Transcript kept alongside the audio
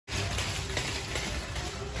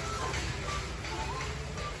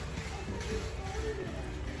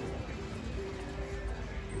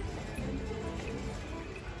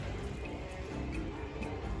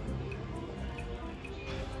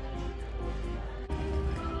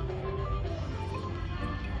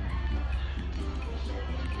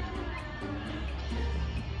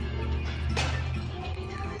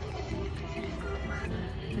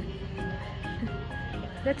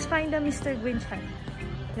Let's find the Mr. Grinch hat.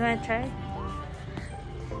 You wanna try?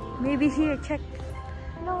 Maybe here, check.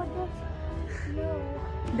 No,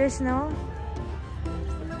 There's no?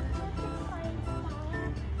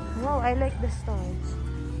 Wow, I like the stars.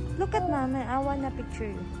 Look at Mama, I wanna picture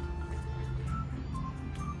you.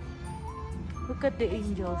 Look at the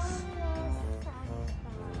angels.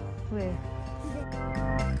 Where?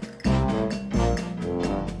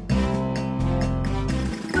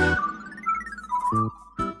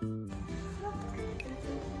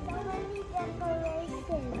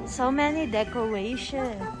 So many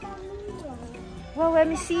decorations. Well, let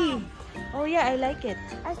me see. Oh yeah, I like it.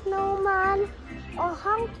 A snowman, a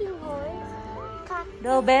honking horse,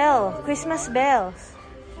 The bell, Christmas bells,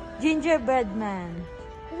 gingerbread man,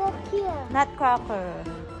 look here. nutcracker.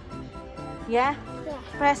 Yeah, Yeah.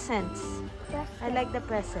 presents. That's I like the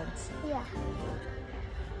presents. Yeah.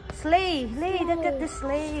 Sleigh, look at the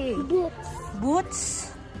sleigh. Boots. Boots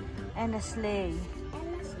and a sleigh. And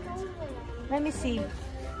a snowman. Let me see.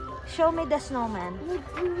 Show me the snowman. With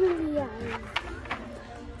Julian.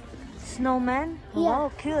 Snowman? Yeah.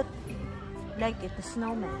 Wow, cute. Like it, the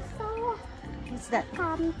snowman. So, What's that?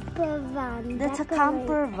 camper van. That's a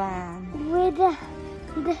camper van. With the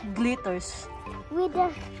Glitters. with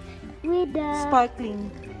the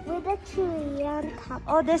Sparkling. with the tree on top.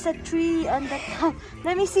 Oh, there's a tree on the top.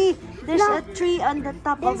 Let me see. There's a tree on the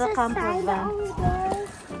top of the camper van.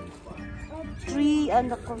 Tree on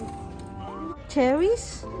the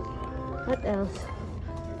cherries? What else?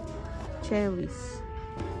 Cherries.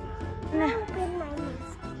 Nah. Open my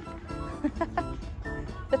mask.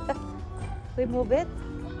 Remove it?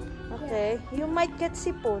 Okay. You might get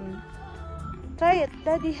sipon. Try it.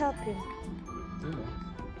 Daddy, help him.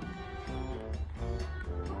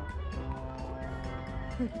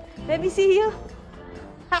 Let me see you.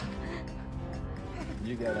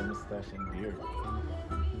 You got a mustache and beard.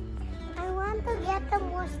 I want to get the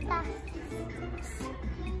mustache.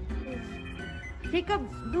 Jacob,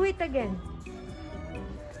 do it again.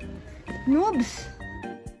 Noobs.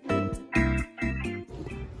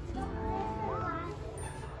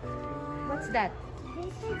 What's that?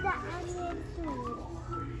 This is the onion soup.